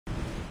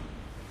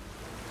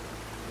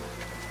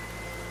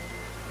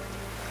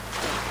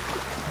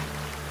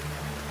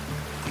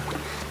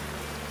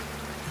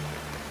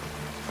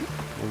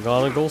I'm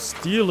gonna go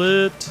steal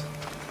it.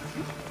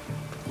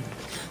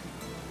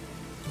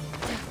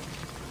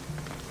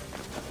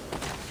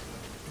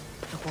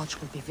 The watch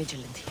will be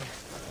vigilant here.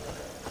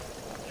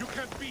 You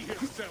can't be here,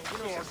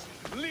 Source.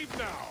 Leave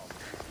now.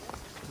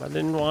 I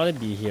didn't want to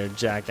be here,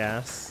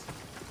 jackass.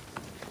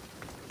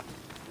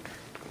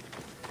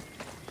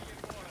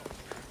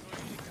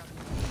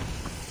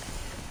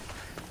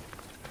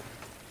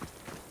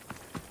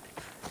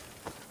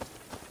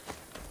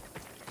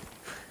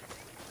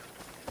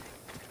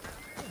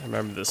 I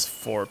remember this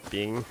fort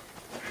being...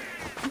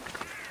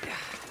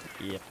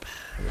 Yep.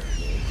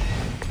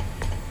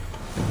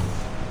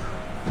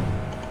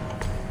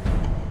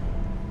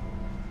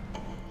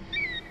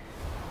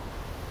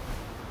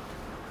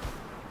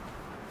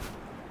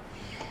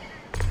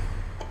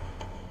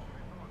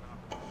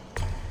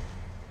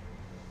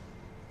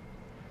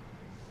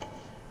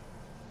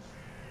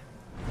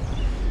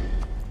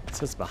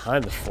 It's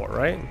behind the fort,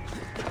 right?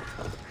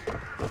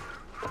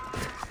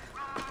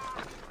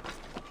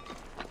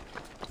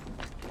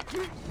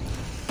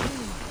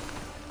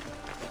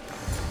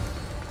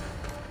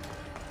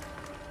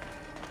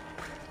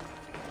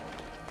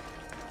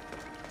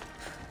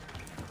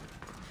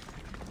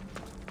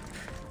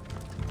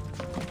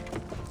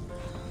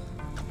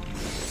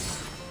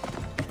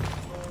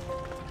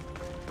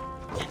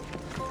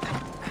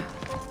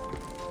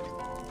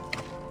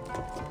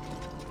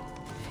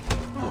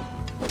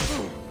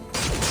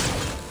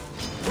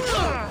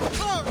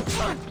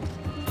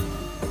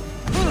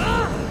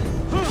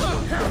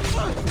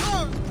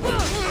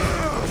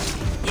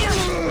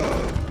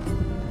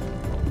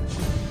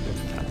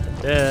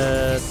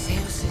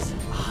 Zeus's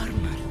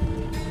armor.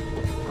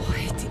 Oh,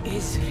 it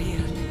is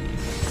real.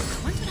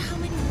 I wonder how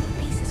many more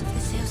pieces of the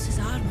Zeus's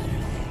armor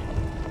are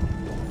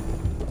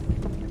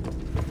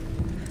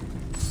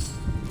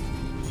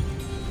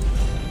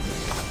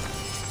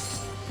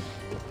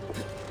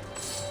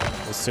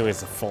there. Assuming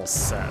it's a full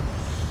set.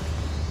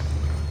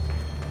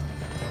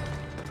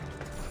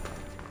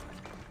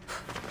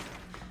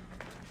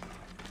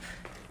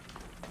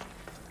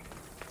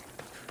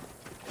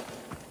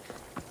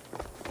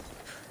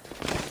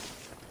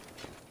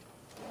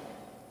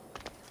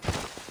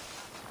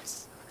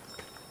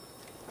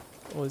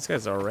 Oh, these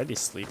guys are already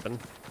sleeping.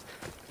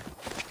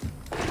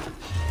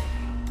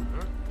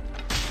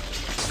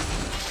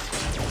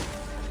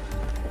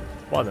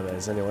 One of them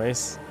is,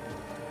 anyways.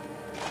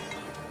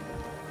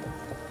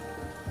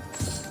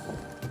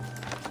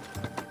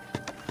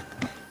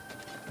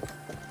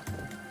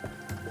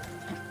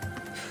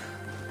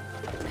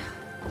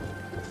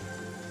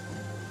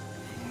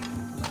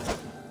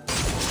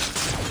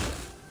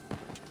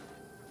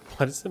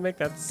 Why does it make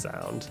that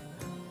sound?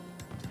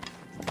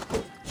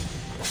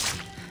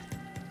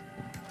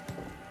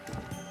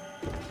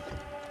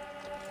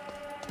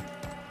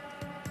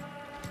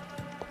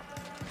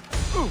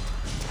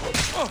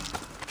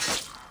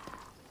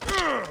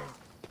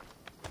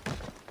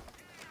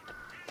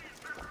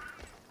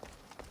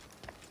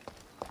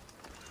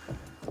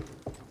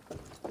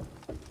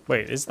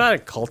 Wait, is that a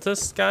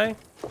cultist guy?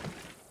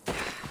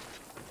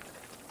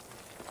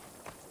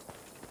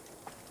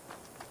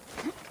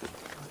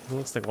 He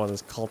looks like one of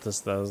those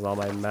cultists that was on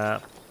my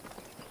map.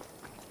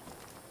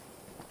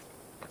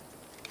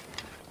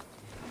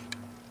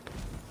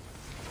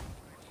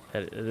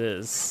 It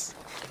is.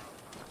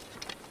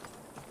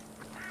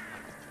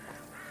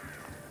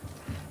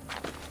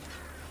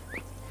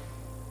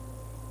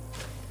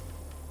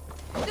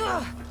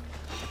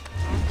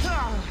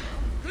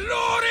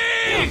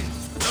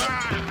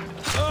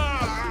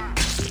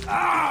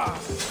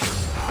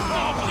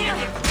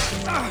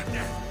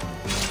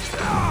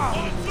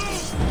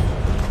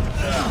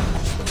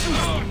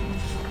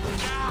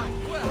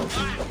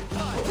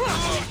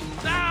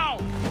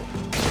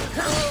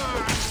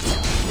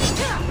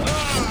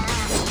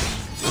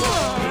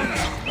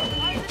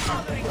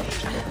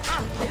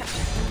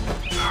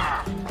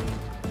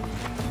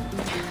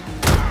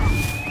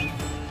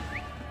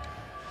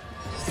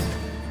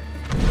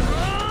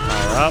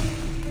 Up.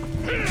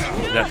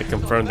 You have to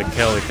confirm the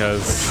kill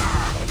because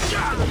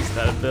use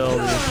that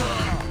ability.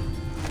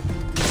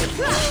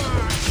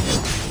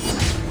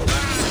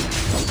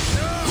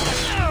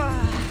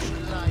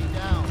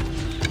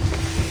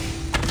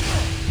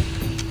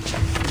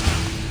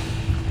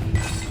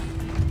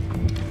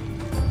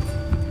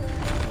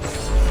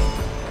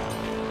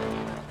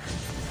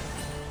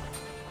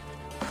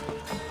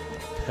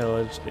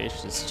 Pillage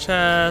nation's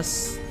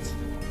chest.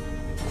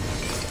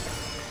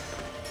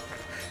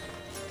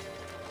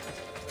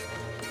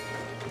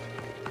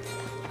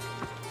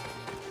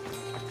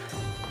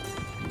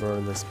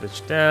 Burn this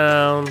bitch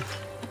down.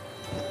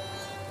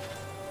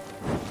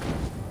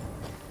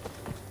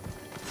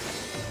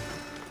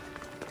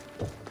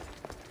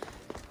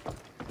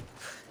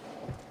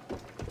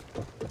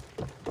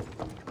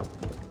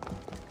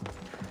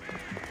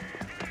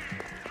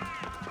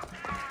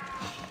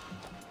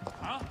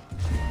 Huh?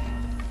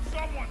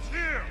 Someone's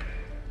here.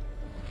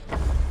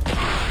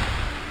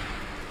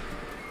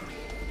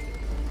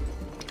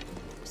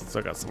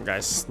 Still got some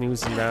guys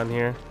snoozing down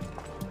here.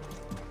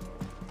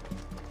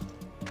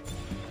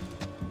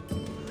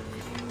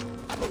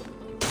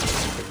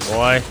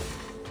 boy.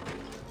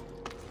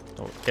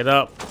 Don't get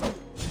up.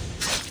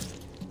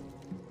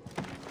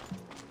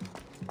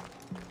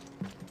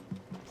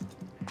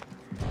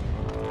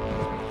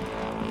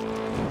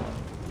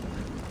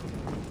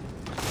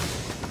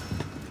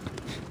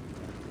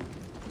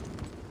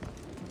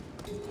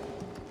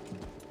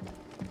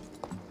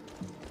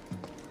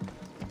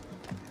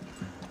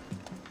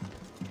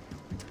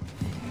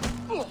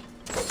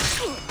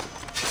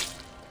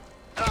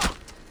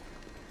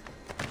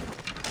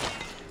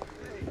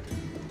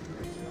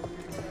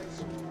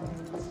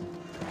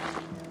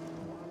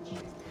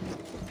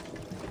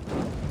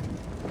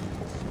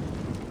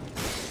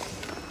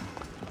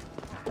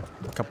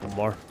 A couple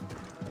more.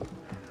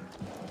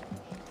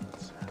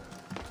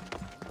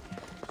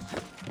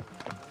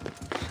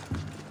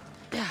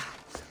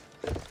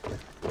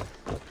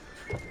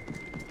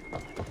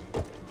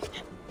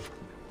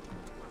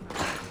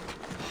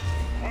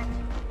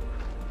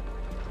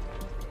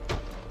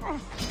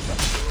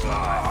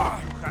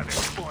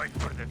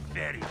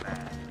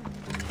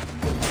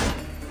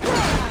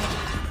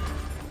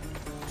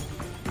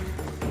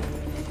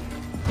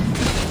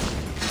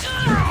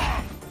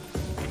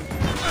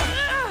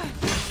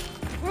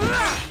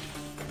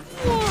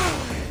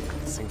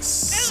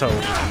 So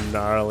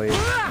gnarly.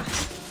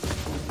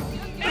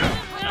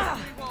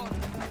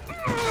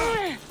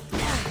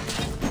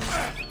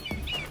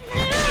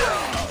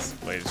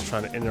 Somebody's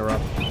trying to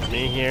interrupt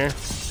me here.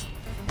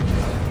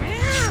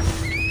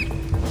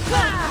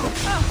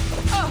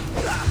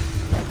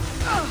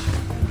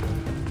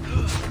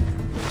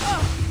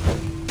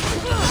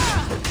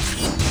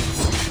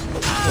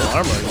 What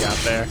armor you got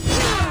there?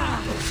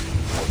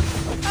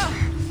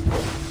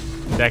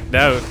 Decked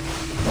out.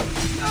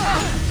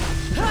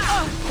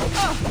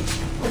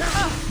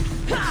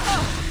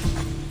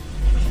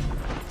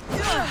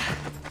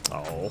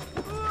 Oh.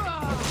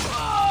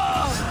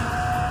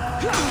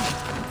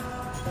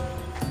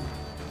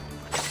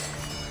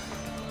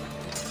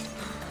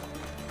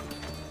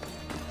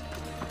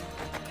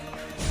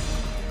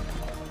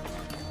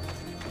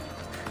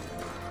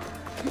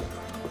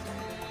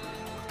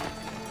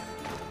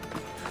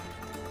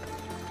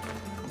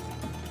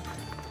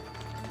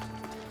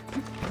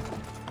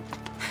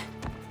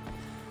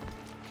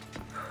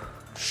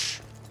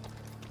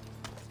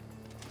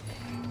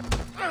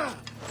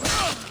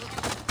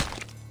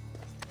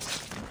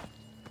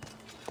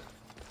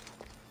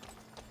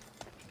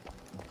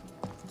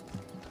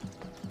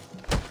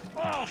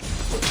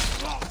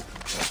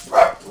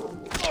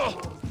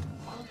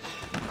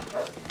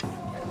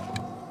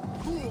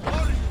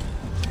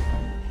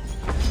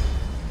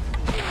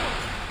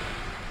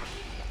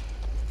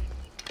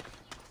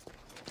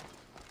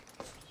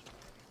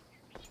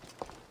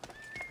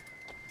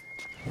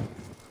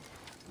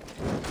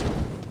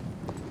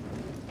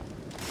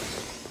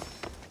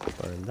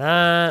 Burn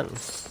that.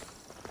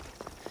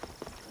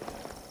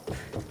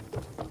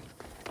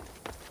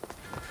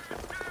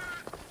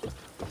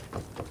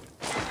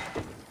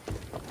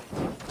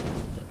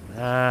 Burn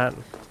that.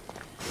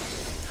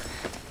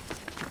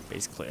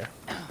 Base clear.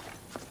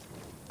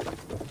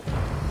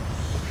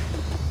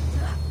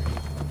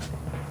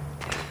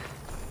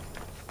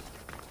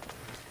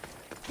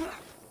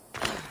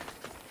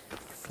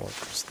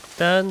 Fortress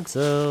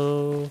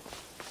Danzo.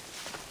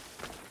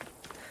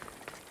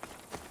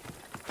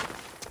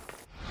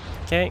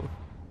 Okay.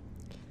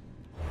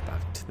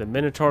 Back to the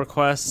Minotaur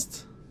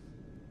quest.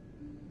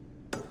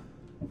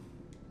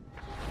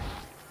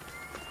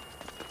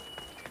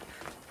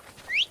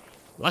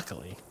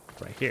 Luckily,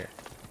 right here.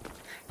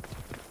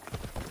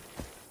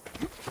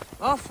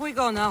 Off we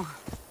go now.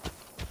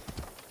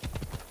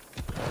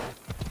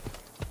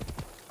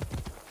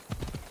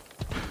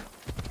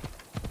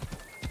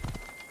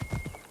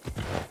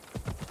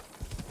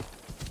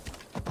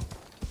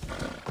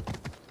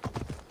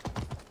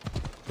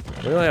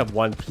 We only have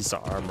one piece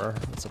of armor.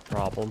 That's a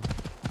problem.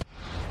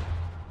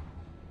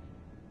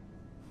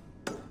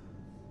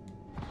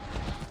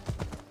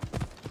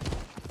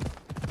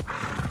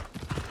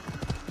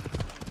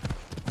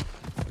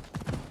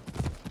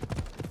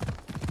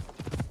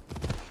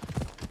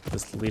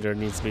 This leader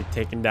needs to be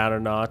taken down a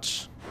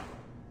notch.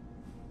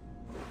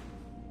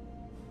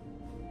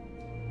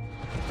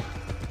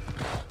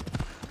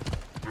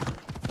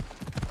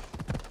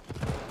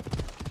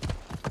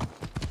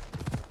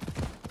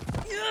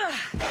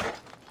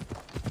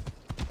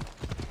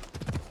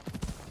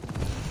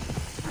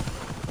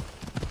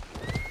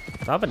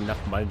 If I have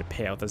enough money to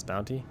pay out this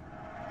bounty,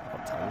 all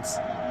tons.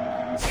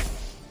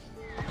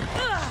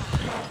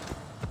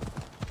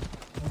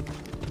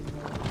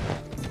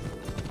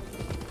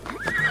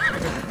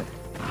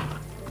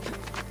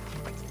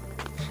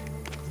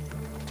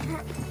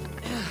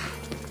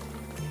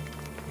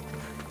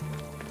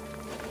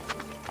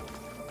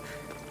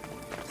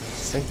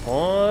 Sync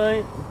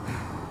point.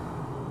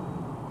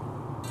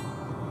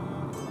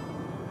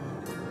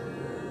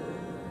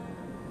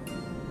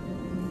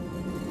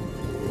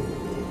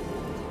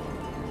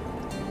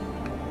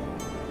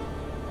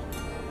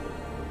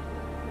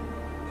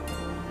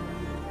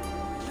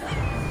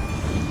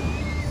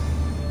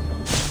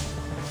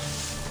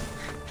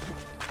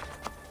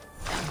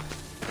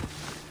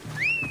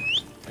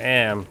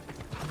 Damn.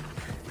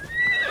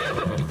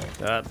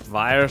 That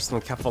virus from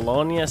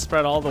Cephalonia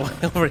spread all the way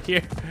over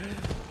here.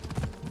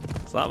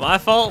 It's not my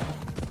fault.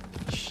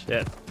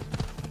 Shit.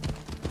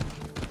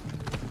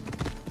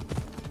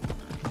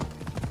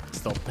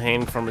 Still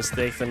paying for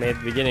mistakes I made at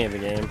the beginning of the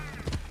game.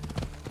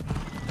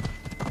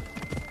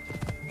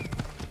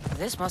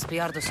 This must be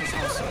Ardos's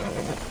house.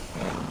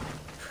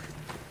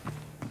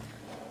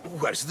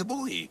 Where's the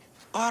boy?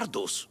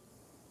 Ardos.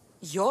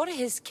 You're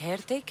his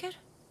caretaker?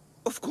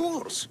 Of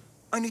course.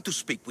 I need to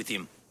speak with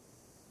him.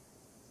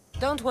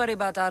 Don't worry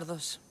about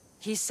Ardos.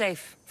 He's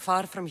safe,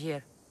 far from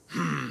here.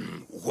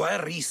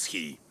 Where is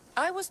he?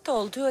 I was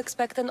told to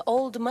expect an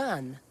old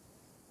man.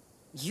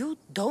 You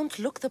don't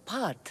look the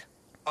part.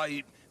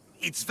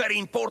 It's very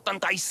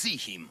important I see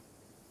him.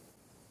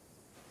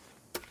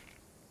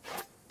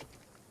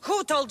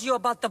 Who told you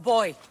about the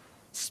boy?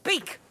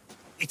 Speak!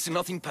 It's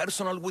nothing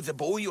personal with the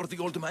boy or the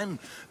old man,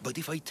 but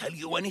if I tell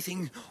you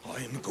anything,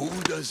 I am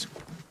good as...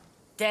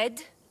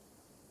 Dead?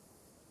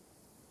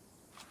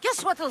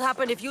 Guess what'll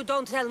happen if you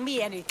don't tell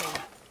me anything?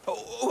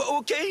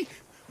 Okay.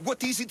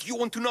 What is it you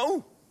want to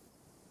know?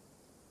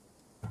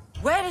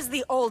 Where is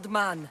the old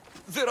man?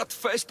 They're at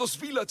Festos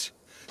village,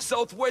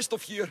 southwest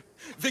of here.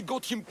 They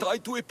got him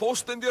tied to a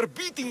post and they're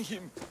beating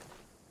him.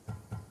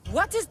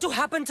 What is to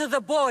happen to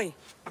the boy?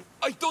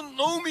 I don't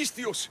know,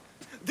 Mistios.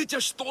 They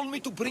just told me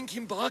to bring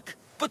him back,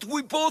 but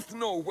we both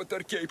know what they're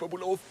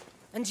capable of.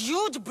 And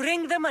you'd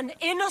bring them an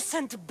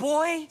innocent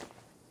boy?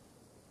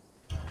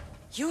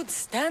 You'd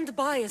stand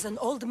by as an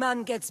old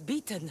man gets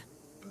beaten.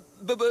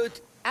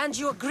 But... And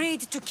you agreed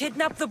to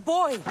kidnap the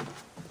boy.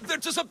 They're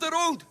just up the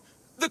road.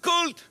 The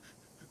cult.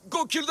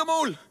 Go kill them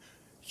all.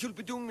 You'll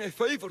be doing me a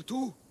favor,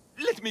 too.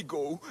 Let me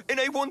go, and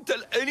I won't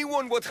tell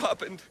anyone what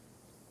happened.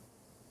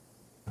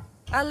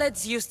 I'll let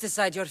Zeus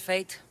decide your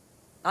fate.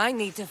 I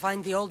need to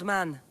find the old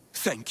man.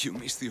 Thank you,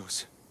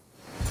 Mistios.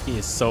 He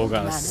is so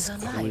gonna Man is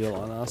alive. squeal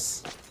on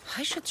us.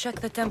 I should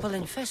check the temple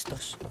in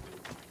Festos.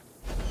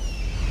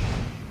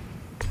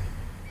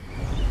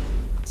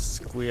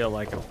 Squeal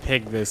like a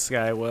pig, this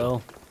guy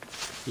will.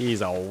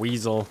 He's a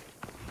weasel.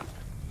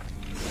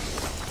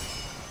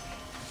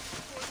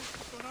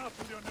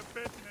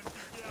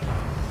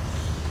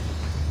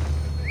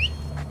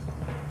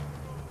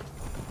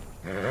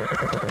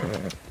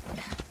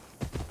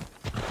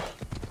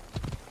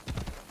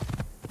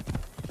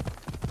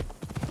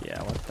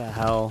 Yeah, what the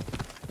hell?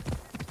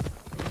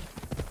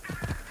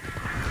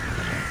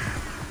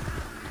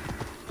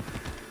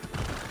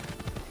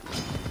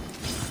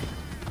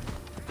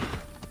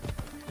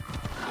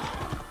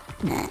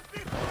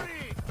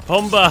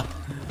 Pumba!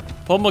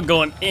 Pumba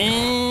going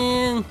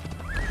in!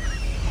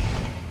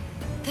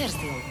 There's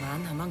the old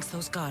man amongst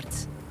those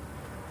guards.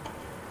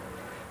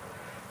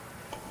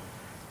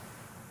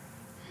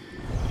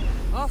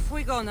 Off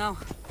we go now.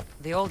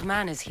 The old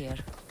man is here.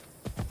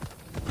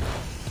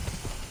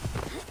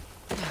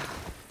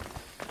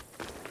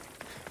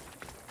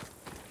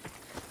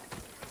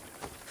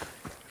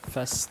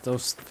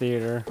 Festos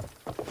Theater.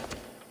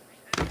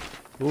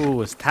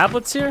 Ooh, is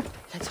tablets here?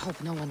 Let's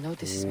hope no one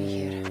notices me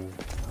here.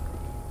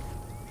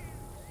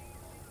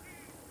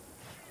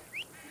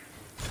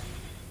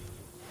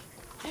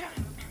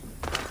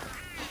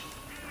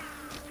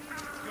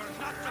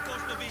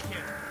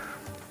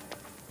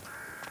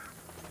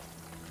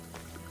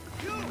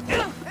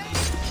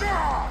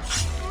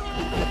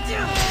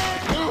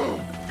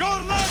 Your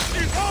lunch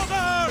is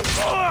over!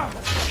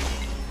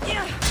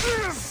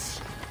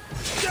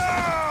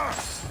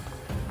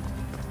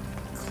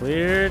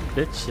 Cleared,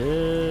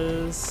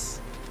 bitches.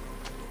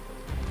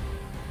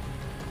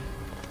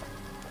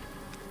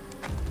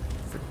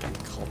 Freaking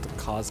cult of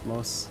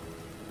Cosmos.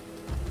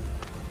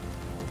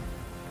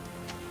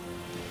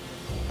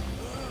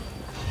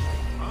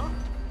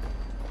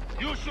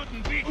 You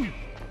shouldn't be here.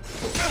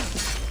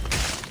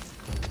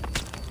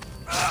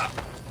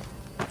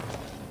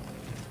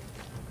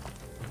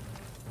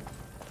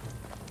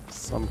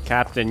 Some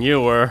captain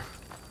you were.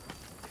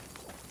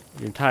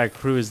 Your entire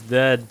crew is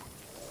dead.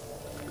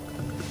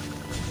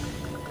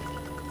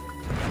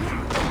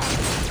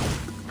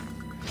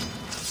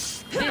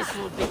 This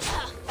will be.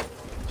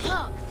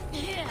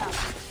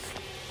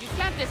 You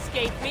can't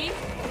escape me.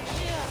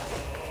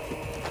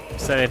 Who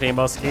said anything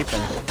about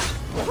escaping?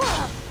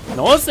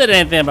 No one said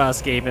anything about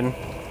escaping.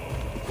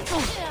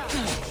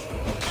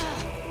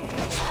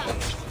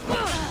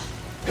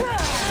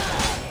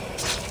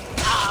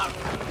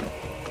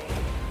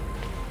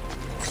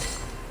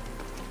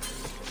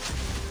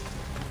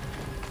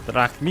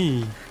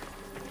 Drachmi.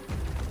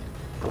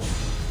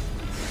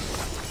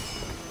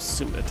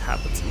 Assume the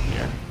tablets in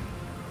here.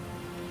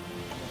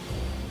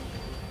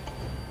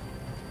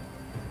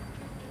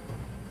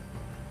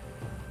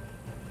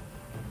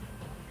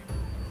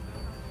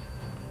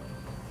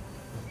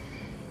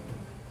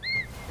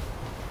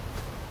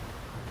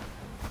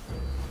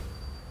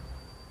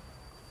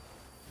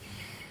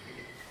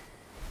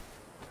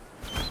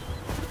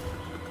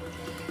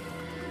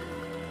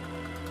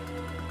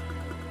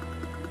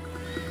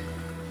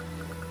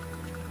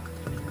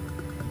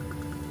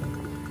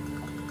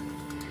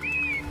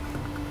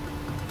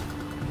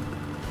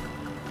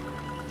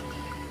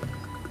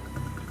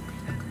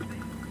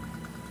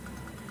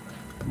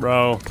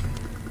 Bro.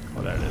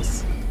 Oh, there it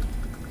is.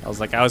 I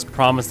was like, I was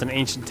promised an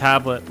ancient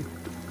tablet.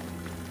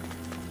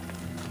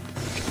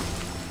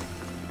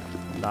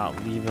 I'm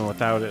not leaving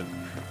without it.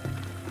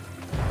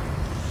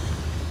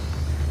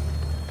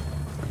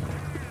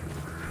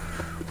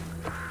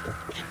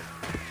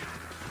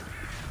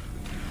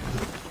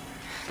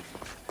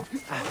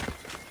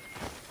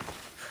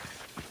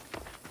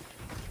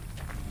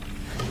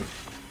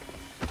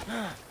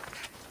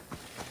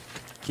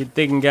 Keep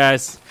digging,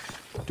 guys.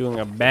 Doing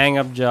a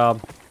bang-up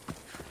job.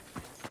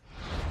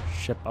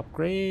 Ship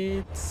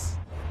upgrades.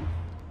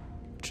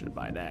 What should I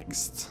buy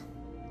next?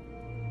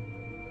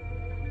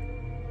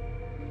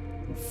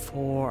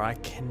 Before I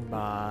can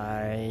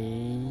buy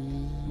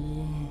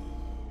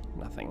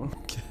nothing.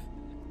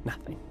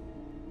 Nothing.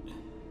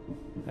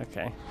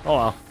 Okay. Oh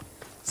well.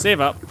 Save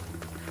up.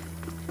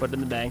 Put it in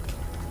the bank.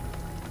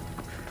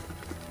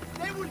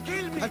 They will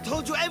kill me! I've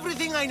told you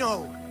everything I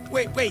know!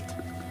 Wait.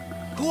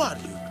 Who are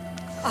you?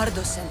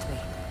 Ardo sent me.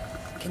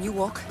 Can you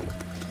walk?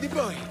 The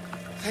boy.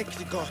 Thank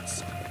the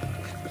gods.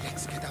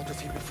 Let's get out of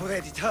here before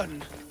they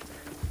return.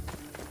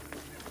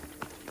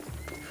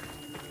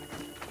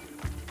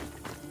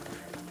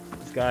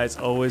 These guys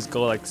always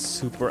go like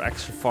super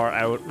extra far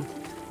out.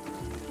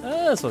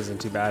 This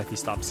wasn't too bad if he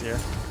stops here.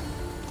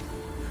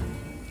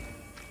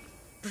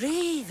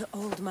 Breathe,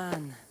 old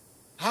man.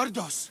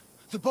 Ardos,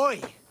 the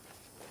boy.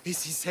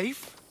 Is he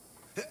safe?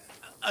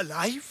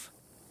 Alive?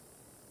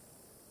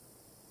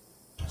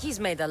 He's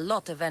made a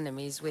lot of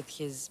enemies with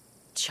his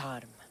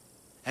charm.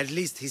 At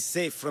least he's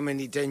safe from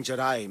any danger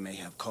I may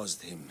have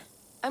caused him.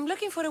 I'm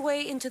looking for a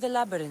way into the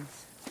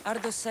labyrinth.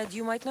 Ardos said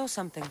you might know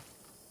something.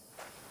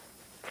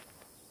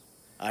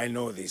 I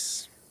know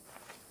this.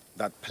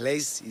 That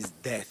place is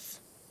death.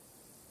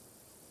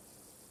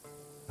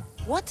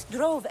 What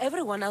drove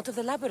everyone out of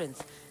the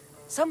labyrinth?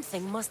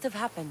 Something must have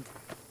happened.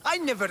 I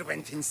never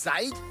went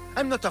inside.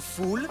 I'm not a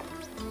fool.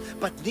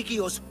 But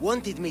Nikios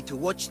wanted me to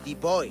watch the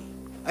boy.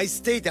 I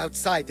stayed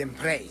outside and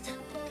prayed.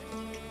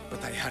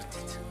 But I heard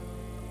it.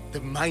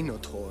 The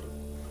Minotaur.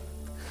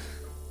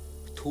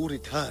 Two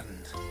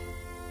returned.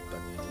 But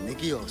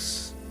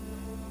Nikios...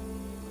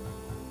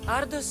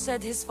 Ardos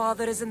said his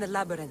father is in the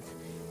labyrinth.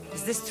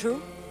 Is this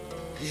true?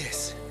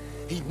 Yes.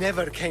 He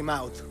never came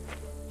out.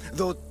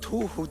 Though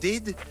two who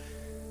did...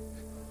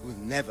 will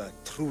never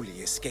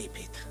truly escape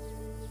it.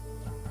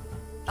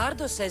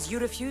 Ardos says you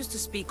refuse to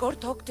speak or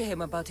talk to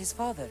him about his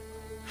father.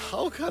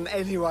 How can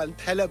anyone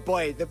tell a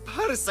boy the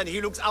person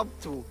he looks up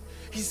to,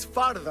 his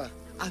father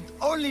and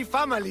only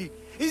family,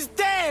 is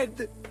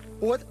dead?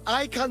 What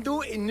I can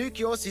do in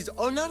Nikios'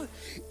 honor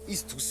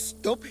is to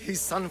stop his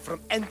son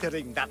from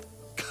entering that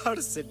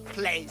cursed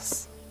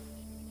place.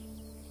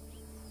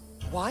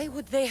 Why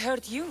would they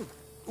hurt you?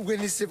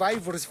 When the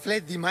survivors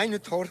fled the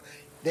Minotaur,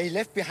 they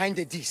left behind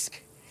a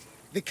disc,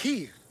 the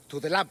key to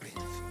the labyrinth.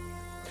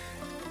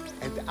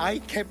 And I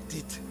kept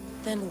it.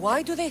 Then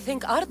why do they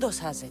think Ardos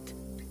has it?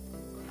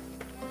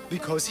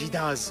 Because he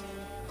does.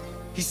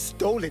 He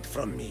stole it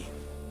from me.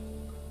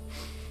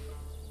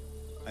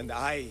 And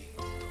I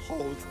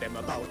told them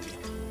about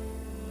it.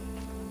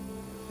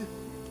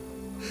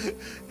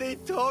 They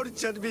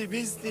tortured me,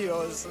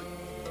 Mystios.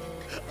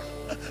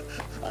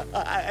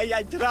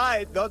 I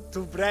tried not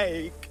to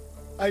break.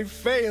 I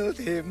failed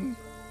him.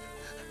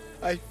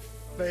 I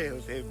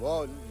failed him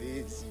all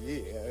these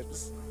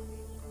years.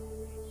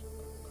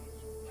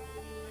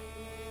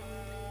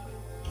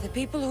 The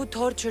people who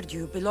tortured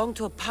you belong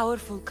to a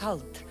powerful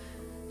cult.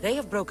 They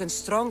have broken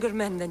stronger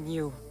men than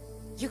you.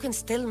 You can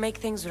still make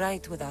things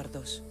right with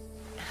Ardos.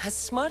 As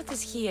smart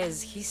as he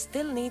is, he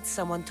still needs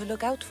someone to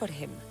look out for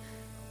him.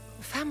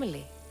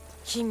 Family.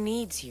 He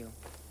needs you.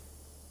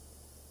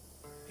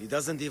 He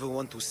doesn't even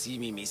want to see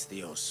me,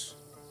 Mystios.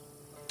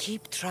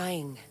 Keep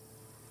trying.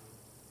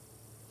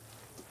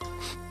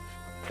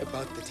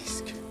 About the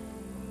disc.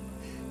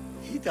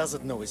 He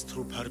doesn't know its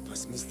true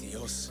purpose,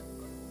 Mystios.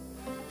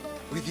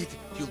 With it,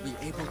 you'll be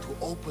able to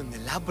open the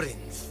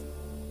labyrinth.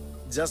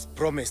 Just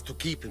promise to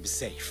keep him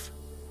safe.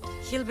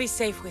 He'll be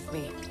safe with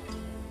me.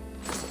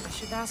 I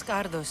should ask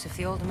Ardos if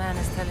the old man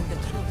is telling the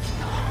truth.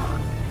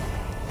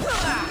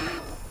 Wow,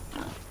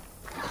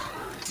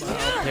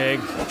 pig.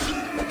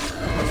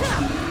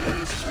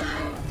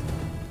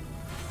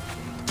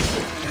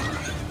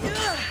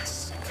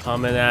 It's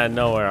coming out of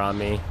nowhere on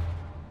me.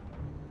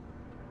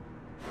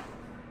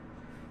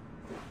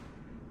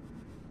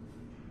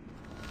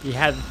 He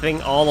had the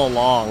thing all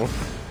along.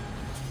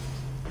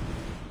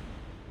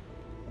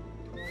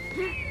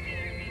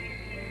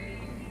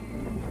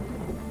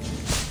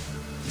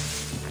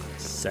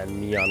 Send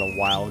me on a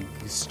wild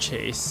goose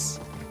chase.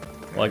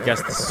 Well, I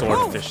guess the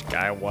swordfish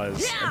guy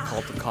was a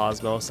cult of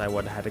Cosmos. I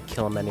would have had to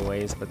kill him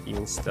anyways, but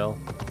even still.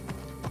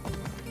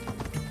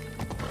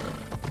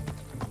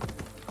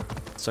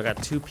 So I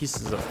got 2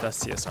 pieces of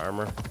Theseus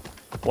armor.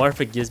 I wonder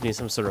if it gives me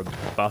some sort of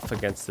buff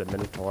against the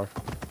Minotaur.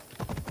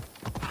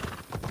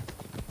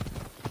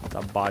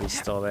 That body's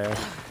still there.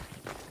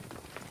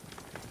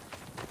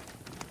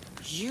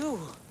 You!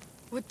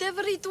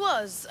 Whatever it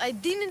was, I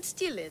didn't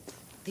steal it.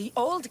 The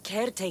old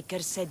caretaker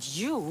said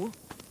you?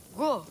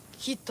 Whoa,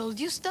 he told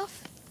you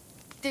stuff?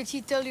 Did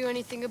he tell you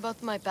anything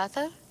about my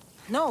pater?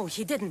 No,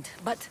 he didn't,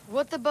 but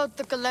What about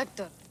the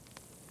collector?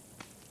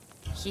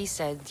 he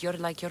said you're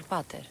like your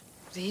pater.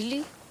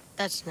 Really?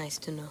 That's nice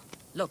to know.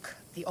 Look,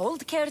 the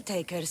old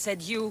caretaker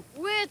said you...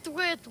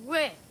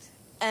 Wait.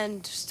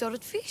 And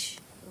swordfish?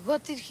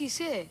 What did he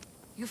say?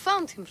 You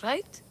found him,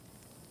 right?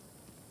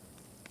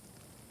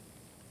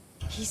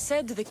 He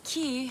said the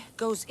key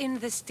goes in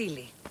the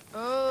stele.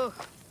 Oh,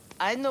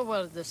 I know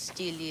where the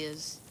steel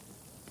is.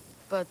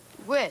 But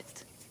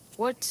wait,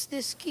 what's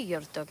this key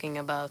you're talking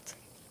about?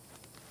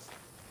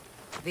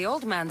 The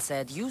old man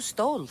said you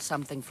stole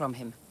something from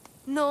him.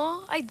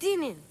 No, I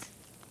didn't.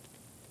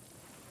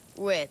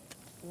 Wait,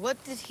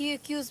 what did he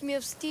accuse me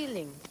of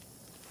stealing?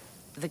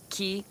 The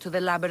key to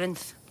the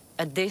labyrinth,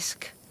 a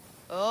disc.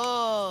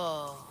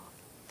 Oh.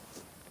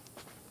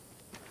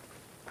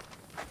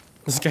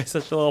 This guy's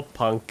such a little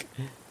punk.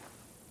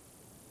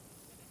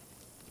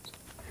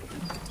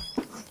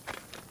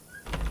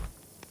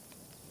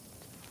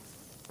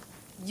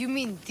 You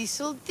mean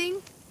this old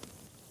thing?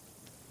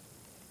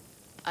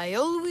 I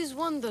always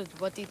wondered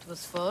what it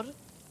was for.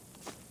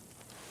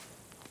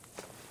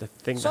 The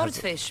thing that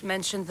Swordfish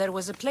mentioned there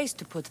was a place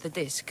to put the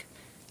disc.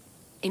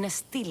 In a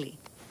stele.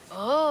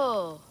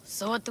 Oh,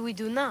 so what do we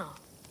do now?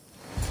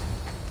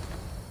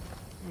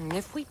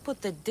 If we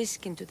put the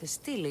disc into the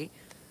stele,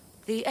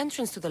 the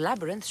entrance to the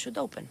labyrinth should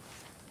open.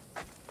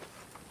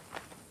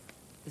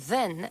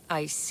 Then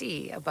I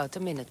see about a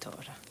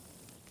Minotaur.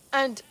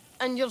 And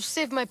you'll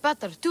save my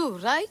pater too,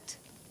 right?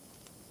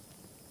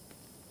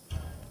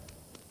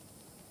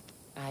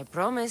 I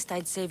promised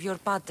I'd save your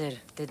pater,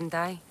 didn't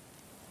I?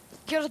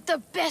 You're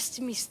the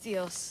best,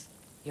 Mistios.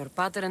 Your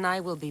pater and I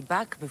will be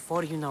back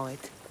before you know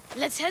it.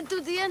 Let's head to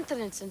the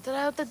entrance and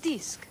try out the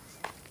disc.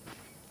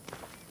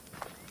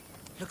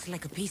 Looks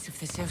like a piece of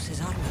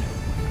Theseus's armor.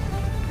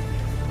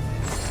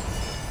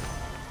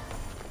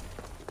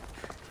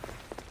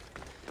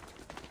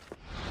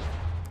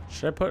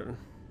 should I put?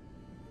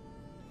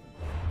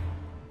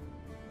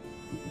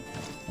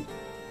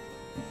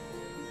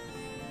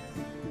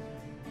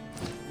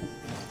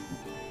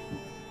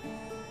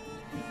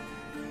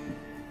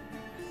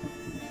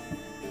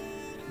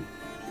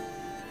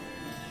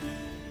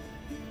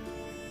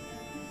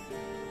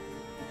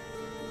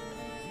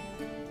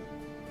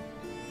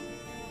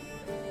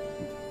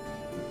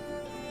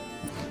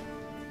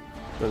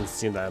 Doesn't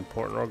seem that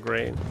important or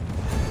great.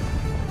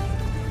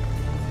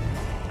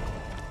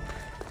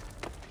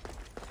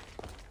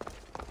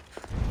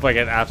 If I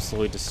get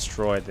absolutely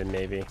destroyed, then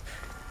maybe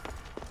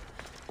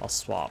I'll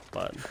swap,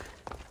 but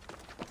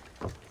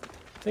I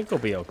think it'll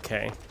be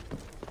okay.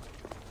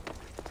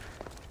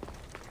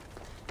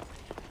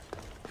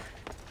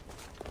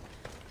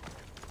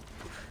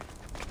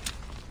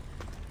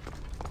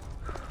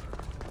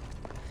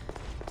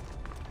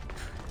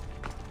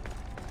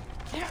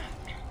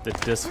 The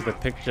disc with a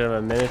picture of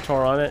a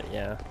Minotaur on it?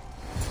 Yeah.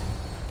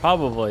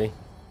 Probably.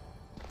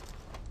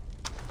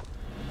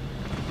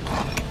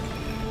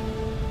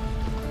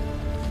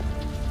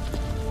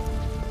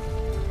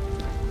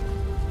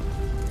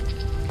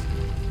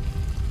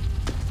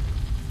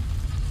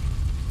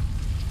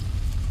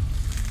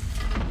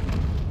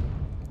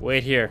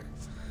 Wait here.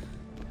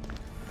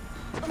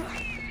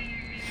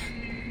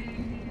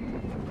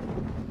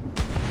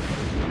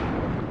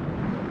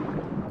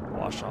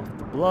 Wash off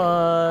the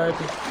blood.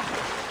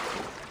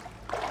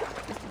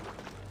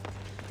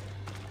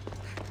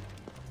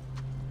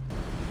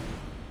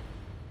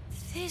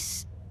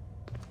 This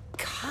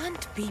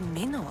can't be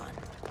Minoan.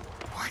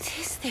 What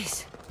is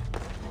this?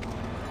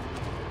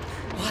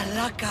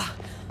 Walaka!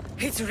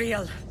 It's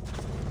real!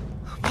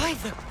 By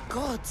the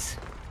gods!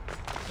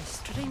 The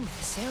string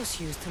Theseus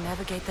used to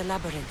navigate the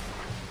labyrinth.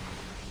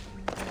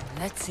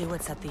 Let's see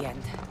what's at the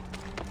end.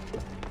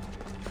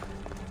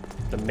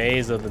 The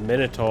maze of the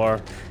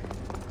Minotaur.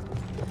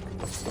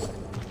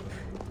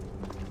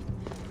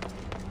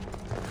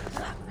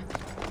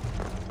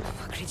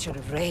 A creature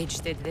of rage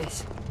did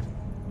this.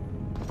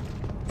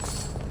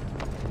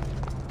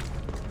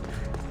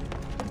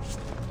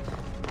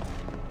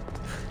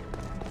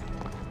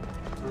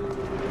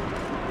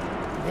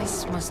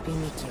 This must be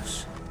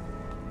Nikios.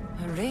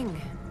 A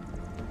ring.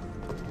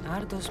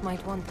 Ardos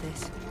might want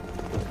this.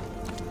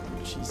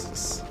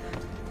 Jesus.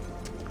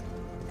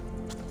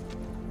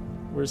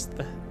 Where's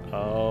the...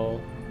 Oh.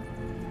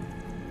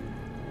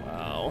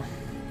 Wow.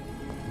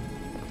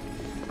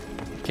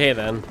 Okay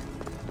then.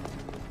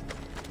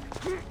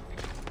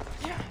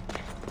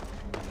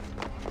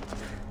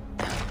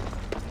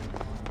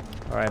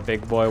 Alright,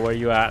 big boy, where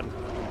you at?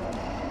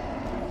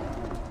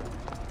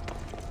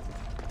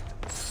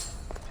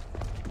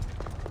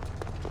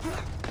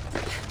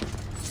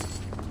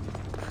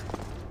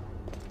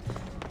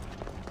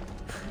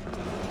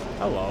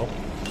 Hello.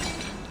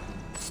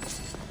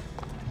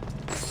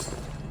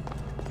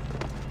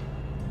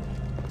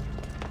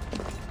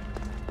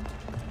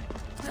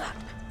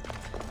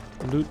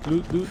 Loot,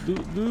 loot, loot,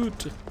 loot,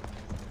 loot.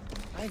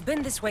 I've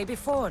been this way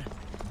before.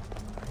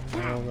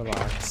 Now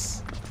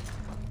relax.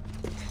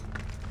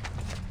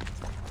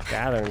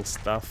 gathering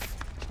stuff.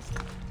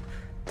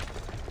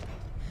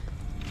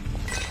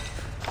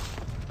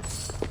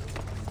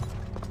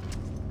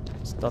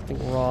 There's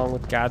nothing wrong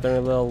with gathering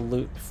a little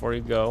loot before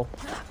you go.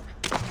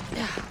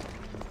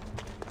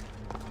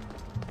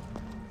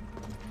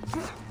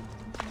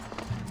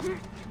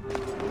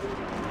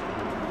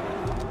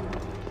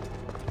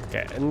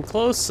 Getting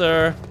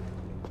closer.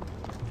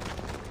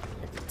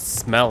 I can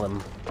smell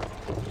him.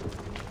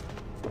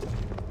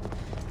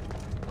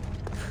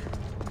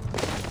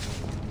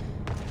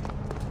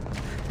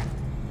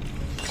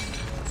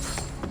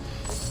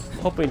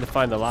 Hoping to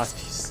find the last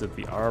pieces of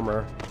the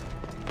armor.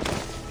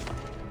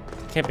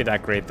 Can't be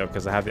that great though,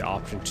 because I have the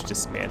option to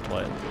dismantle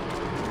it.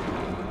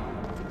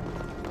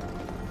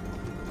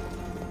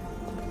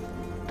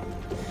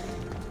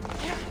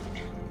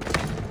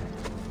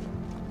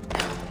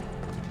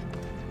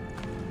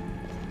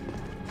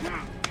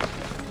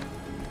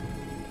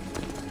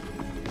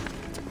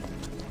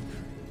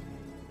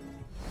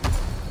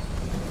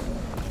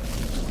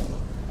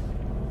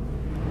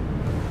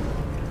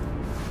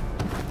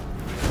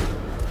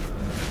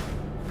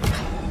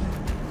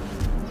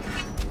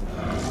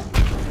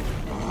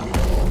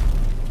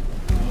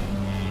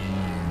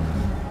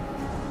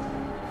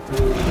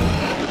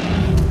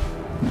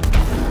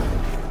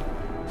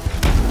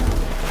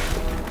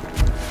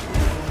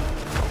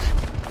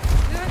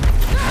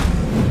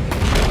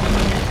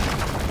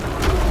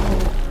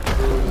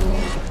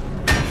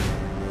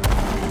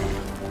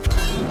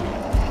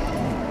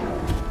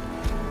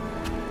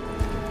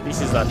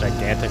 He's not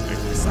gigantic like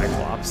the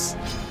Cyclops.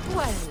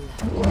 Well,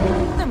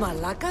 the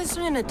Malaka's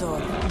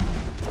Minotaur.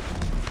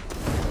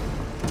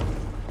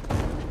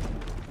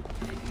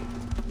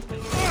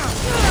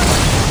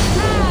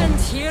 And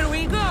here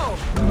we go.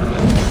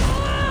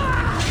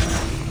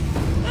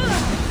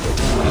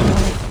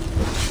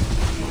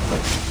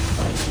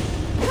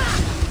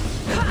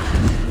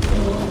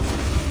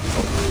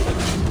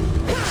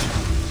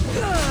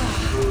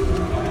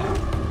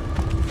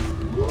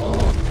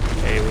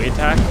 Hey, we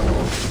attack?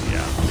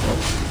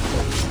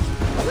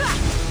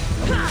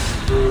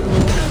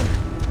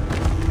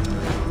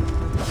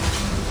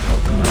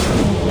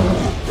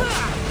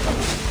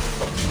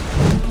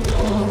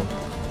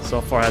 So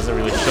far hasn't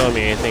really shown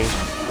me anything.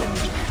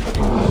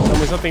 Show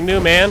me something new,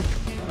 man.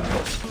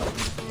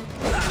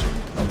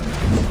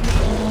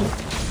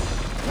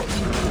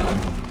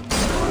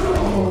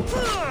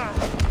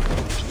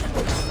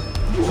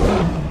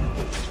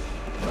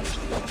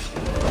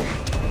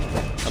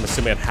 I'm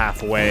assuming at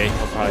halfway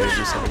I'll probably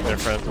do something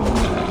different.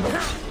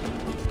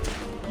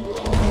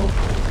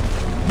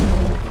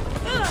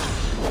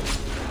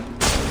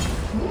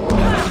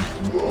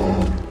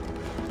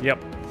 Yep.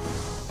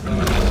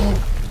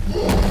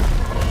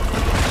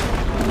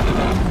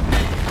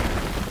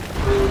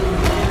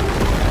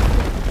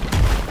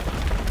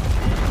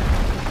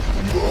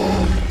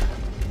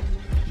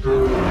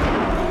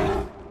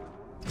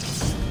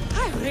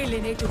 I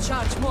really need to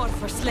charge more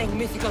for slaying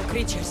mythical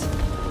creatures.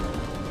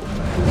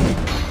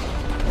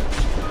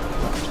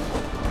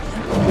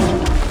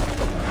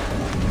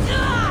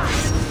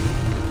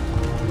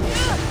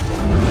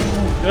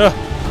 Ugh.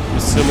 I'm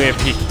assuming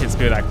if he hits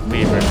me with that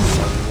cleaver, it's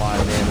a lot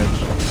of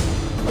damage.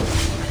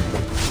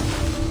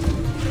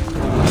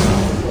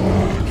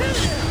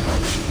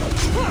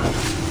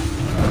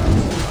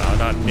 Wow,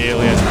 not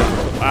nearly as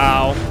difficult.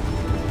 Wow.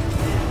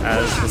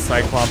 As the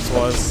Cyclops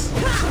was.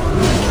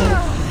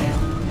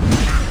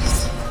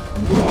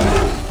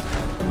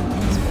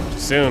 Too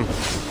soon.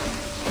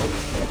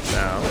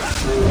 Now.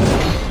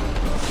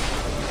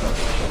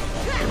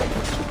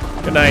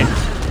 Good night.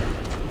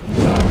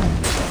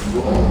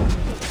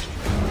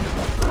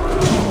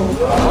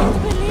 I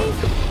can't believe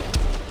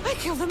I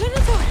killed the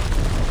Minotaur.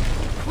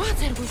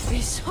 Mother would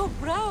be so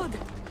proud.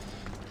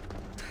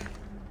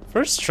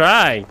 First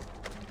try.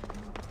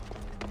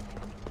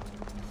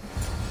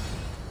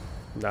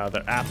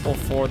 Another apple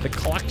for the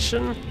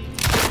collection.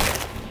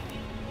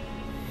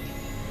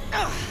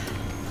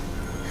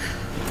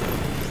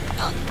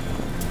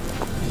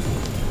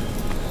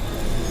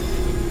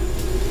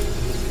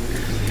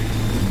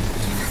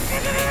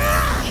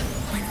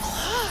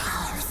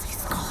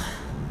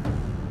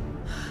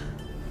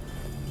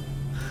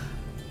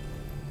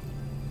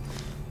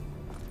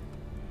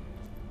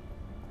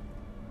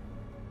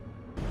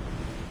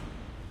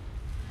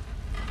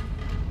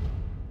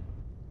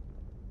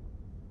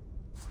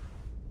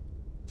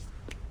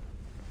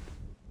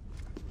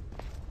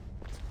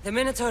 The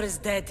Minotaur is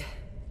dead.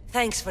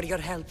 Thanks for your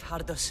help,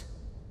 Ardos.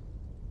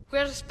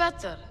 Where's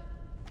better?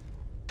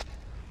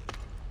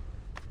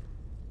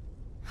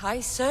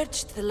 I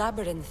searched the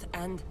labyrinth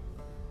and...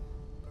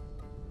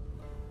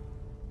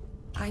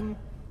 I'm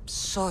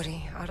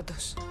sorry,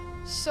 Ardos.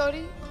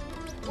 Sorry?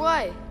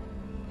 Why?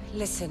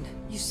 Listen,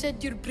 You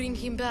said you'd bring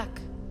him back.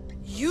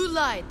 You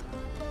lied.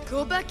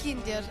 Go back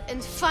in there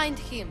and find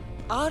him.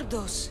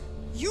 Ardos.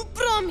 You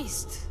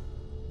promised!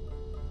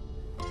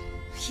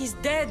 He's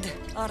dead,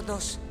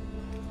 Ardos.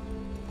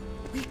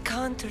 We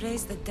can't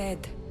raise the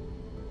dead.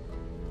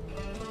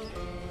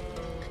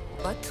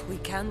 But we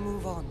can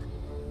move on.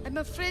 I I'm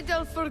afraid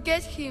I'll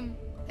forget him.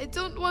 I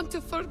don't want to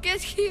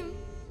forget him.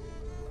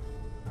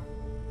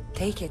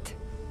 Take it.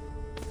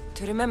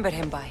 To remember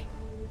him by.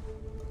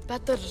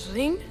 Batter's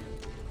ring?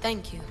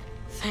 Thank you.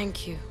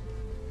 Thank you.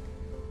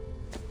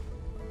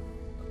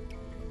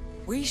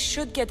 We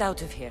should get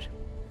out of here.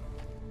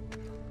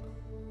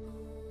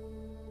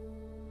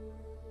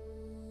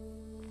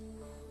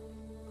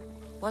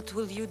 What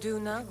will you do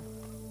now?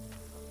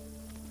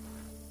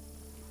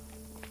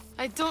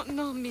 I don't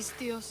know, mis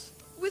Dios.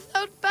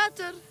 Without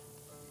Batter,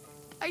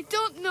 I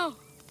don't know.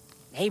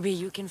 Maybe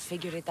you can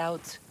figure it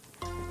out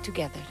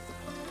together.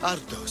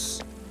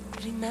 Ardos.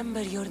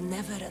 Remember, you're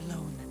never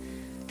alone.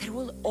 There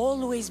will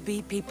always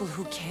be people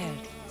who care.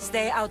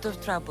 Stay out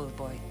of trouble,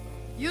 boy.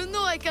 You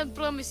know I can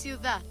promise you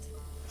that.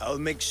 I'll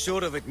make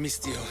sure of it,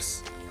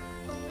 Mistios.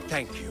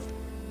 Thank you.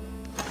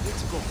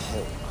 Let's go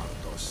home,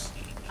 Ardos.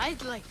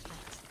 I'd like that.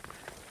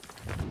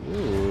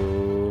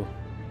 Ooh.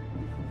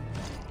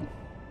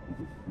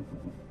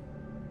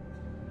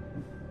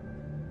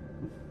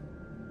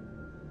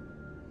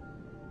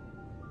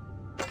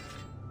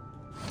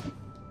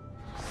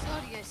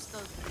 Sorry I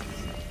stole this.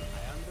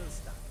 I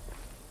understand.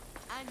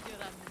 And your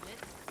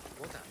amulet.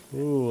 What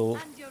Ooh.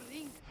 And your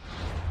ring.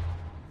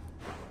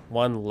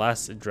 One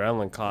less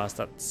adrenaline cost.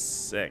 That's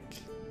sick.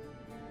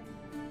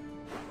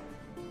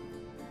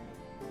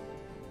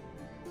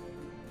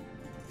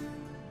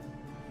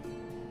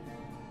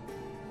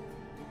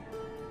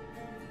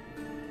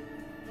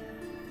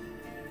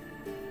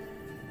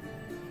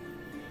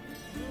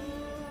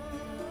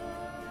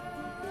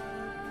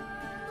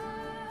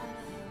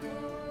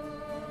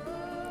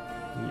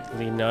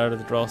 Leonardo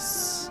the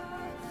Dross.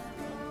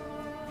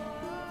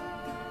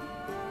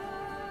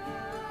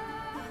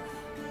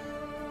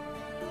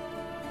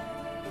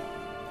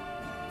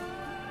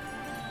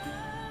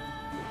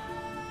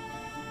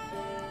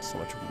 So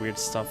much weird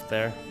stuff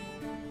there.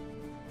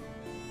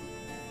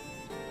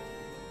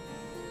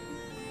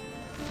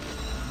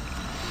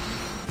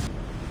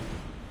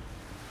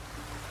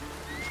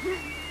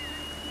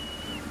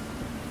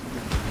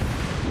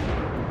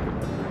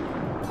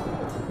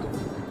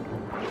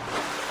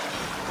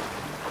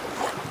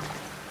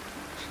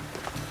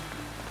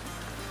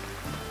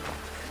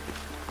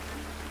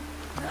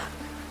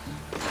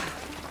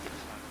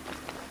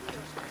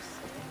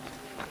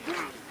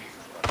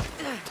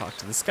 Talk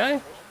to this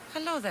guy.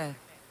 Hello there.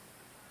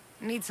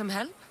 Need some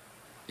help?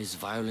 Is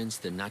violence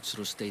the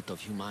natural state of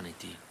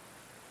humanity?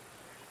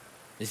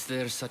 Is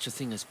there such a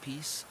thing as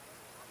peace?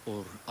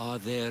 Or are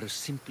there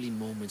simply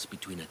moments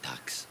between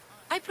attacks?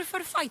 I prefer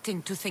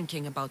fighting to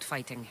thinking about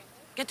fighting.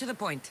 Get to the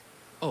point.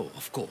 Oh,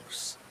 of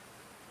course.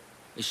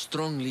 A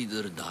strong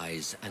leader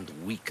dies and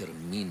weaker,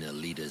 meaner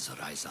leaders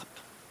rise up.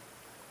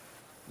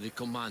 The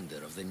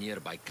commander of the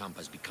nearby camp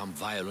has become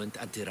violent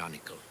and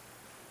tyrannical.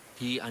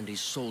 He and his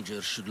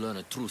soldiers should learn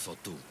a truth or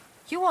two.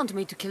 You want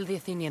me to kill the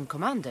Athenian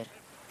commander?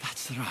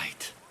 That's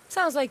right.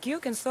 Sounds like you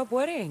can stop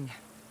worrying.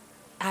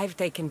 I've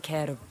taken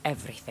care of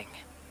everything.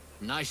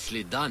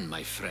 Nicely done,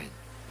 my friend.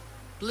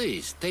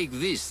 Please, take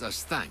this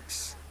as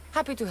thanks.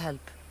 Happy to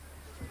help.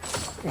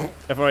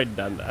 I've already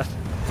done that.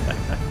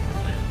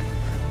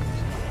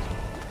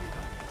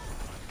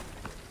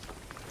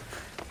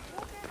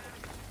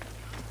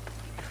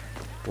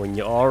 When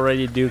you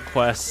already do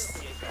quests.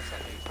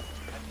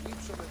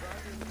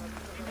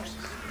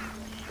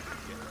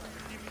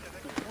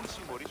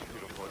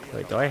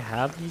 Wait, do I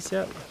have these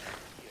yet?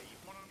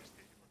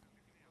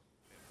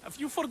 Have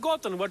you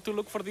forgotten where to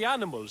look for the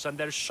animals and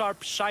their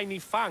sharp, shiny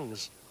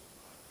fangs?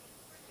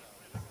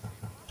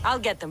 I'll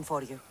get them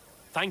for you.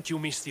 Thank you,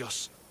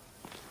 Mistios.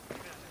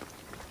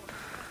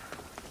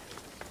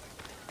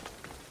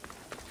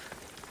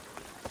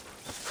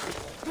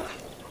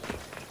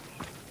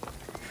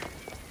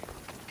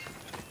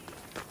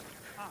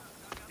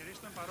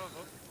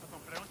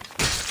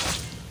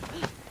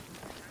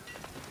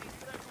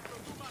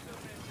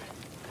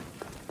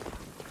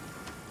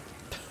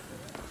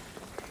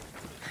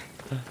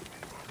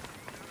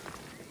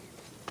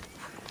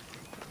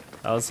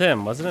 That was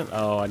him, wasn't it?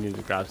 Oh, I need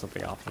to grab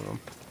something off of him.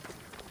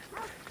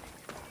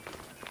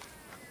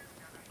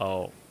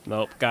 Oh,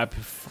 nope. Gotta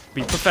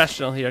be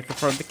professional here.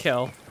 Confirm the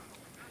kill.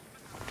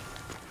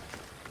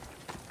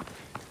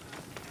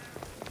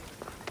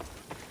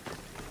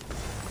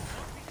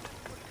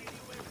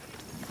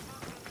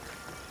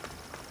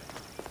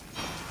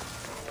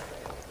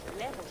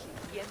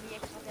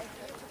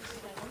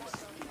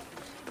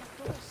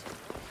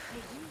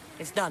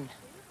 It's done.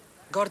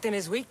 Gorton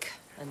is weak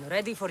and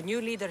ready for new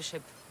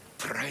leadership.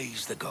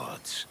 Praise the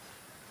gods.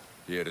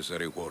 Here is a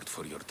reward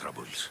for your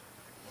troubles.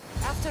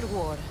 After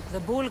war,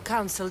 the Bull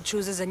Council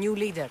chooses a new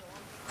leader.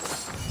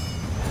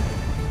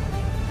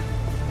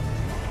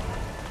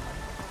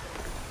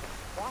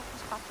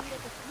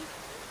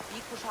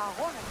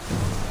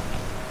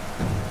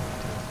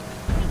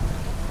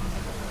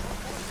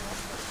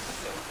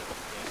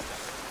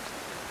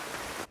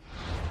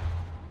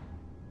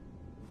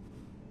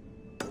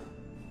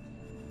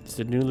 Is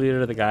the new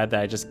leader the guy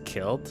that I just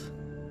killed?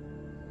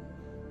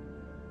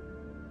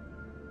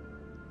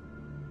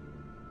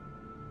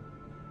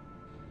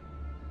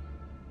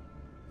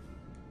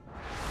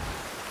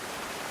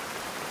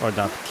 Or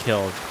not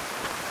killed.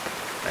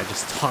 I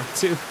just talked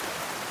to.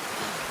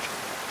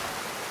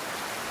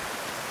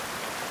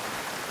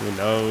 Who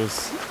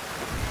knows?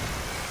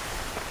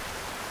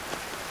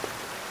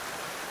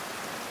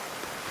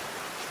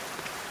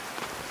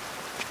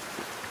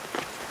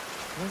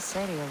 This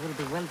area will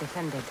be well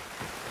defended.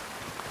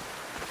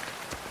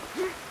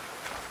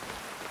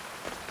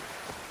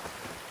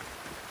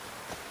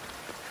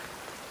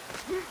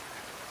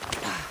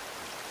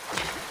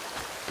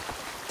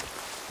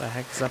 The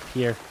heck is up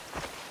here?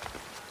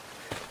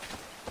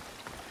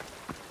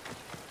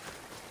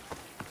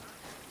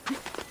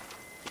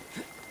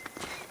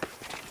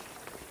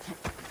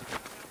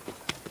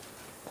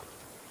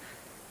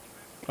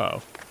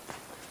 Uh-oh.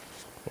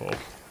 Whoa.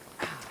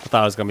 I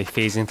thought I was gonna be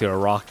phasing through a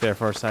rock there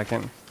for a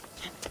second.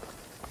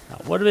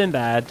 That would have been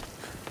bad.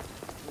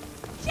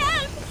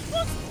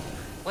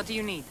 What do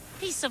you need?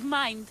 Peace of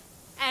mind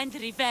and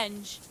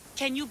revenge.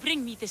 Can you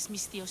bring me this,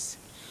 Misthios?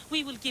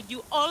 We will give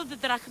you all the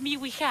drachmi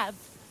we have.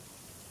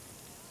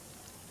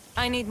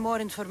 I need more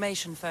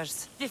information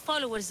first. The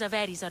followers of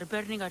Ares are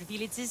burning our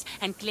villages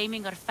and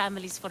claiming our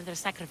families for their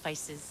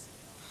sacrifices.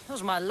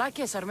 Those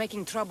Malakis are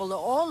making trouble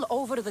all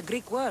over the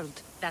Greek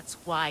world. That's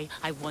why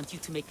I want you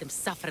to make them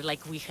suffer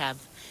like we have.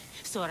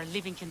 So our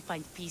living can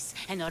find peace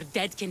and our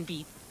dead can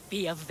be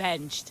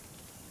avenged.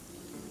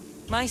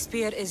 My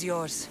spear is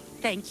yours.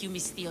 Thank you,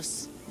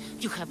 Misthios.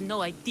 You have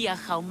no idea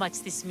how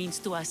much this means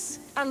to us.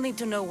 I'll need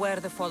to know where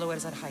the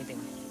followers are hiding.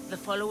 The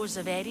followers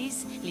of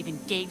Ares live in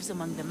caves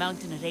among the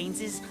mountain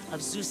ranges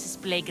of Zeus's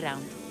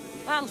playground.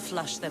 I'll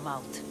flush them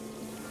out.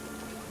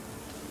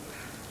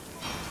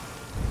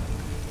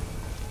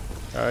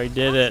 I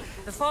did it.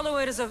 The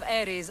followers of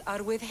Ares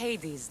are with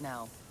Hades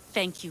now.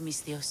 Thank you,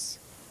 Misthios.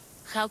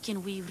 How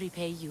can we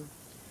repay you?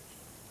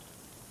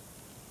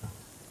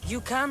 You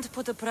can't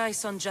put a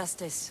price on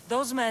justice.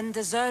 Those men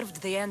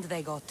deserved the end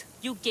they got.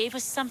 You gave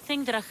us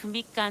something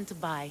drachmi can't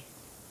buy.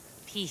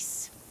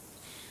 Peace.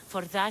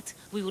 For that,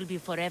 we will be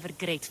forever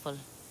grateful.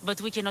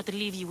 But we cannot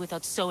leave you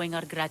without showing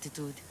our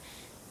gratitude.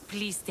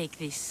 Please take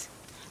this.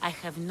 I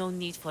have no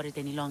need for it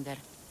any longer.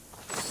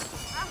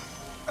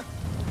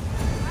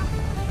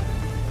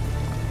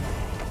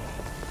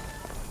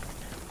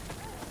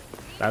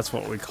 That's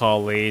what we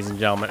call, ladies and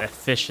gentlemen,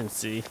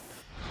 efficiency.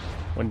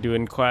 When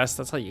doing quests,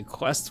 that's how you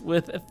quest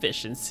with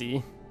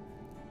efficiency.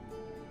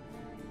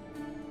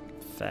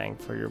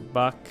 Thank for your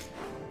buck.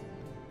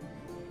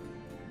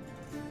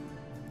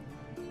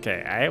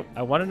 Okay,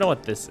 I want to know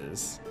what this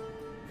is.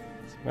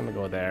 So I'm gonna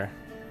go there.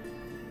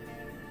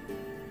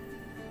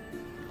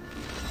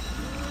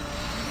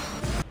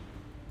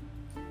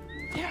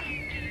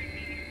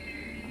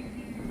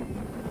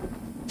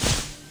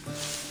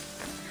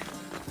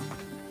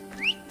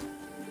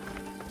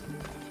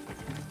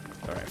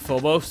 Alright,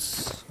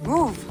 Phobos.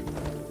 Move!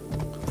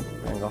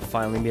 I think I'll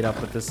finally meet up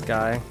with this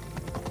guy.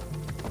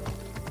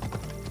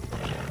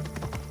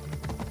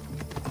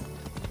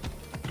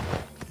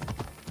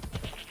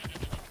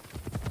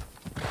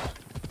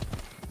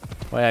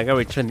 Oh yeah, I gotta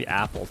return the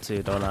apple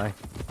too, don't I?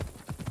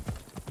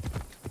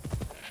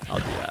 I'll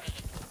do that.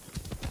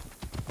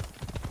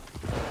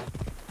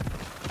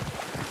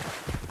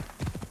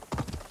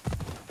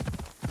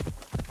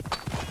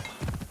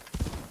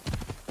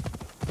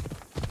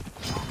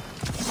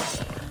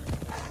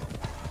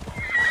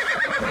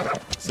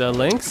 Is that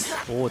Lynx?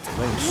 Oh, it's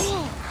Lynx.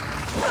 No,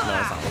 it's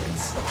not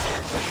Lynx.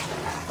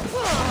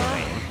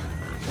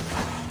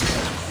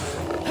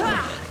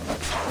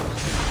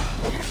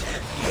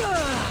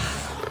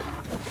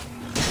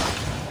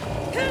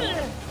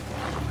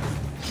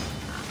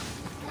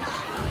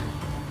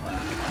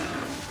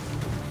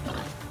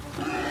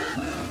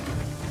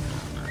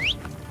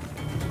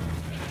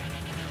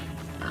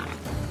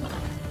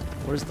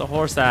 Where's the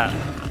horse at?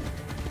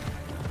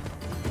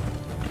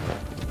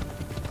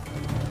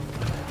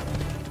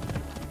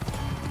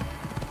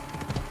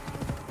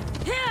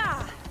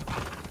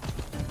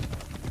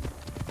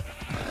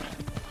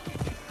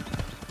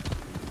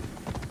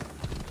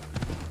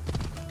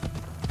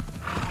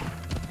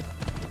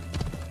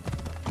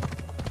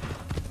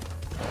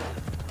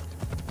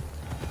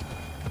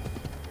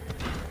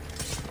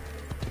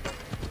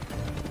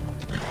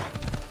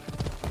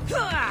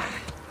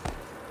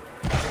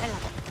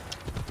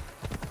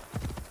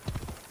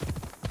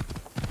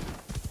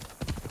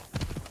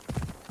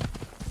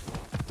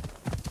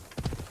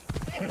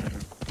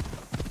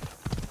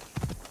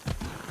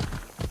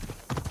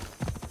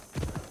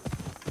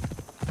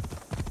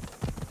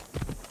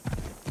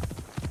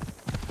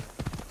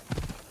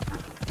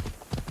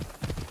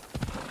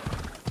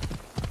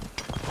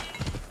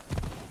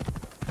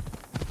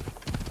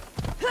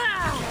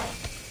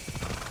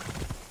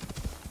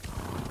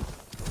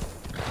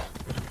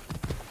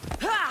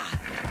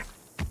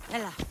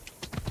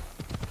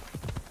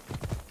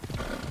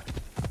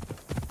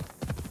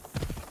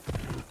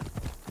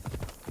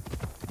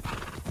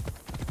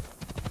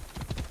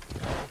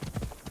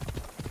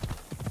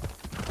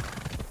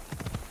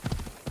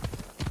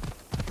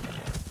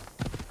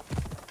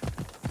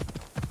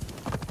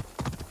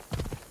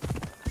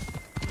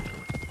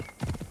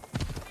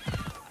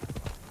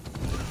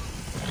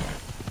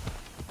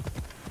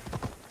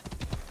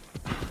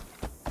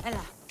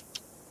 Ella.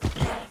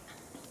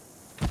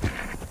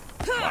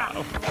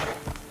 Wow.